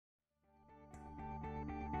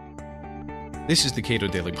This is the Cato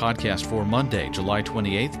Daily Podcast for Monday, July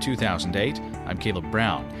 28th, 2008. I'm Caleb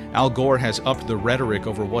Brown. Al Gore has upped the rhetoric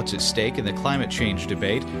over what's at stake in the climate change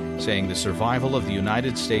debate, saying the survival of the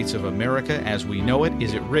United States of America as we know it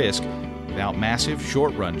is at risk without massive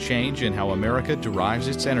short-run change in how America derives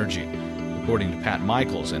its energy. According to Pat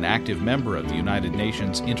Michaels, an active member of the United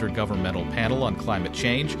Nations Intergovernmental Panel on Climate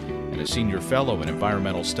Change and a senior fellow in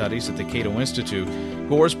environmental studies at the Cato Institute,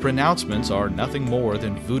 Gore's pronouncements are nothing more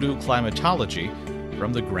than voodoo climatology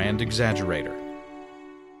from the grand exaggerator.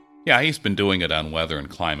 Yeah, he's been doing it on weather and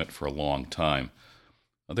climate for a long time.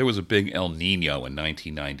 There was a big El Nino in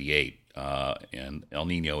 1998, and El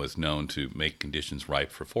Nino is known to make conditions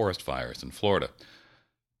ripe for forest fires in Florida.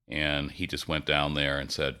 And he just went down there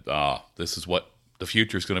and said, this is what the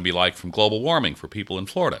future is going to be like from global warming for people in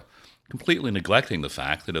Florida, completely neglecting the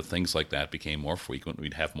fact that if things like that became more frequent,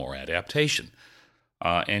 we'd have more adaptation.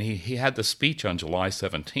 And he had the speech on July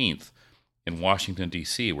 17th in Washington,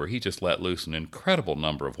 D.C., where he just let loose an incredible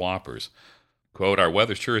number of whoppers. Quote, "Our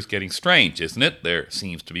weather sure is getting strange, isn't it? There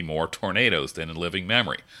seems to be more tornadoes than in living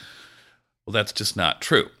memory." Well, that's just not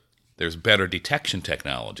true. There's better detection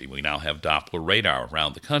technology. We now have Doppler radar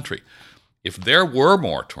around the country. If there were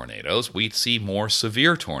more tornadoes, we'd see more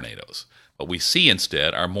severe tornadoes. What we see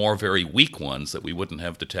instead are more very weak ones that we wouldn't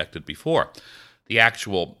have detected before. The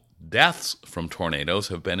actual deaths from tornadoes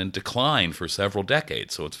have been in decline for several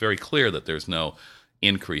decades, so it's very clear that there's no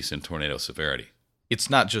increase in tornado severity.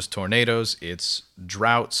 It's not just tornadoes, it's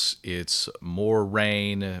droughts, it's more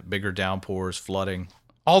rain, bigger downpours, flooding.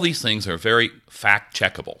 All these things are very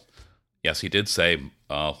fact-checkable. Yes, he did say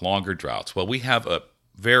longer droughts. Well, we have a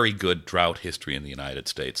very good drought history in the United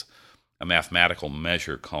States, a mathematical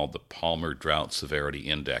measure called the Palmer Drought Severity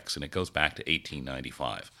Index, and it goes back to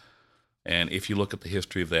 1895. And if you look at the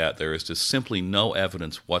history of that, there is just simply no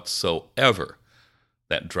evidence whatsoever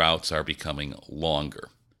that droughts are becoming longer.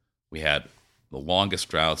 We had the longest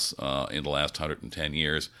droughts in the last 110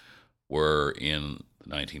 years were in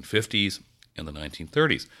the 1950s and the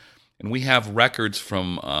 1930s. And we have records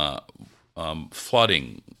from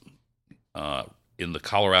flooding in the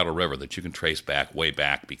Colorado River that you can trace way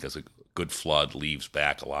back, because a good flood leaves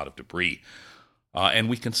back a lot of debris. And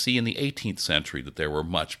we can see in the 18th century that there were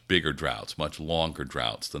much bigger droughts, much longer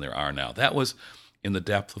droughts than there are now. That was in the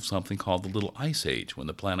depth of something called the Little Ice Age, when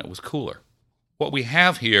the planet was cooler. What we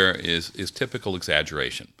have here is typical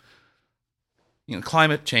exaggeration.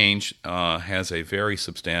 Climate change has a very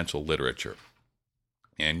substantial literature,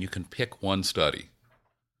 and you can pick one study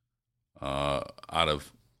out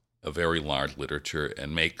of a very large literature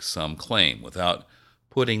and make some claim without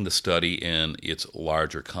putting the study in its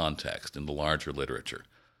larger context, in the larger literature.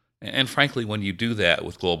 And frankly, when you do that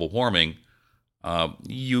with global warming,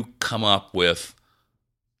 you come up with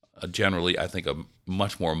generally, I think, a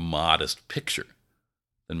much more modest picture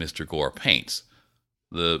than Mr. Gore paints.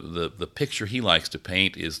 The picture he likes to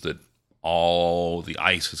paint is that all the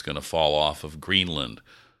ice is going to fall off of Greenland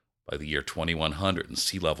by the year 2100 and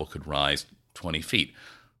sea level could rise 20 feet.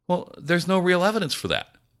 Well, there's no real evidence for that.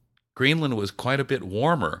 Greenland was quite a bit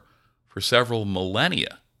warmer for several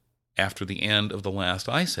millennia after the end of the last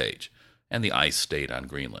ice age, and the ice stayed on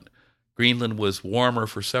Greenland. Greenland was warmer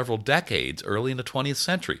for several decades early in the 20th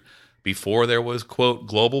century, before there was, quote,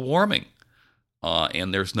 global warming.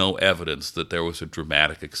 And there's no evidence that there was a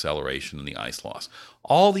dramatic acceleration in the ice loss.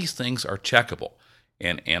 All these things are checkable.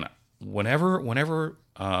 And whenever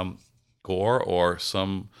Gore or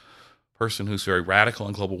some person who's very radical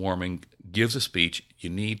on global warming gives a speech, you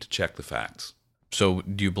need to check the facts. So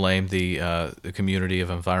do you blame the community of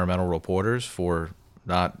environmental reporters for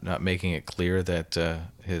not making it clear that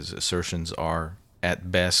his assertions are,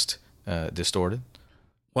 at best, distorted?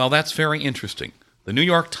 Well, that's very interesting. The New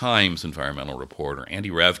York Times environmental reporter,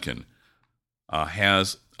 Andy Revkin,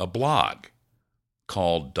 has a blog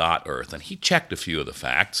called .Earth, and he checked a few of the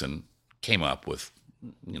facts and came up with,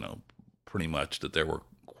 pretty much that there were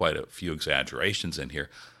quite a few exaggerations in here.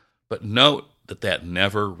 But note that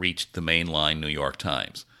never reached the mainline New York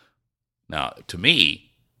Times. Now, to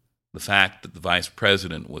me, the fact that the vice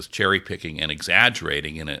president was cherry-picking and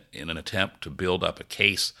exaggerating in an attempt to build up a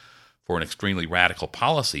case for an extremely radical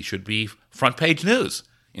policy should be front-page news.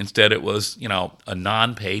 Instead, it was, a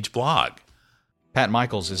non-page blog. Pat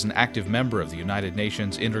Michaels is an active member of the United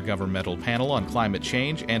Nations Intergovernmental Panel on Climate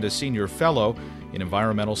Change and a senior fellow in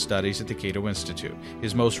environmental studies at the Cato Institute.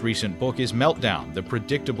 His most recent book is Meltdown: The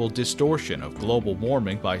Predictable Distortion of Global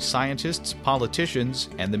Warming by Scientists, Politicians,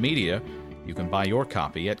 and the Media. You can buy your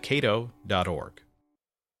copy at cato.org.